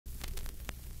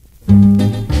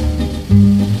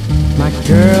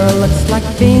looks like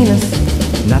Venus,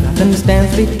 nothing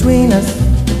stands between us.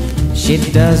 She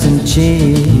doesn't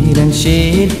cheat and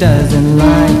she doesn't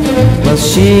lie. Well,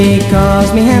 she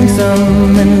calls me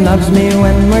handsome and loves me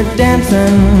when we're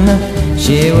dancing.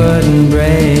 She wouldn't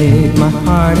break my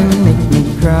heart and make me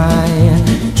cry.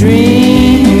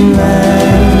 Dreamland,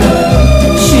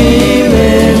 she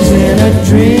lives in a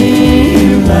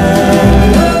dreamland.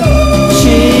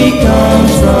 She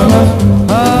comes from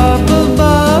up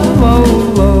above,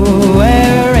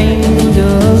 where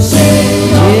angels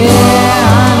sing.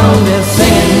 Yeah, I know they're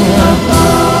singing.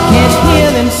 Can't hear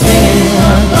them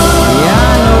singing.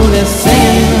 Yeah, I know they're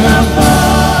singing.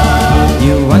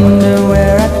 You wonder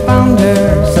where I found her,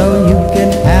 so you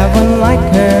could have one like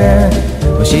her.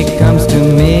 Well, she comes to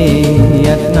me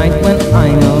at night when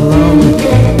I'm alone,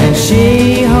 and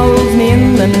she holds me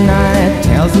in the night,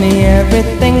 tells me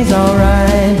everything's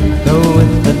alright. Though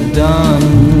with the dawn,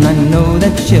 I know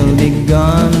that she'll be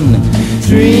gone.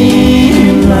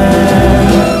 Dreamland,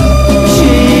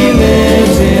 she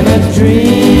lives in a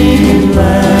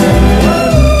dreamland.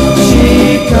 She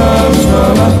comes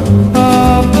from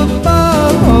up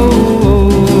above,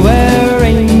 where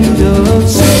angels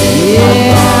sing.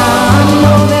 Yeah, I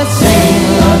know they're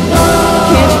singing.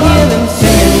 Can't hear them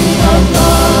singing.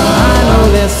 I know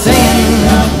they're singing.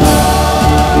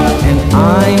 And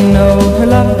I know her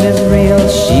love is real.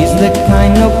 She's the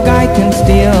kind no guy can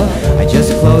steal. I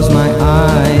just close my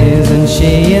eyes and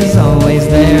she is always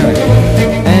there.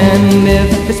 And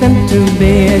if it's meant to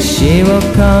be, she will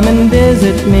come and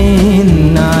visit me.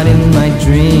 Not in my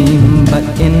dream, but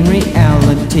in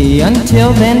reality.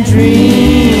 Until then,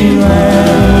 dreamland,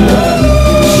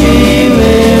 she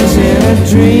lives in a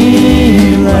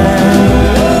dreamland.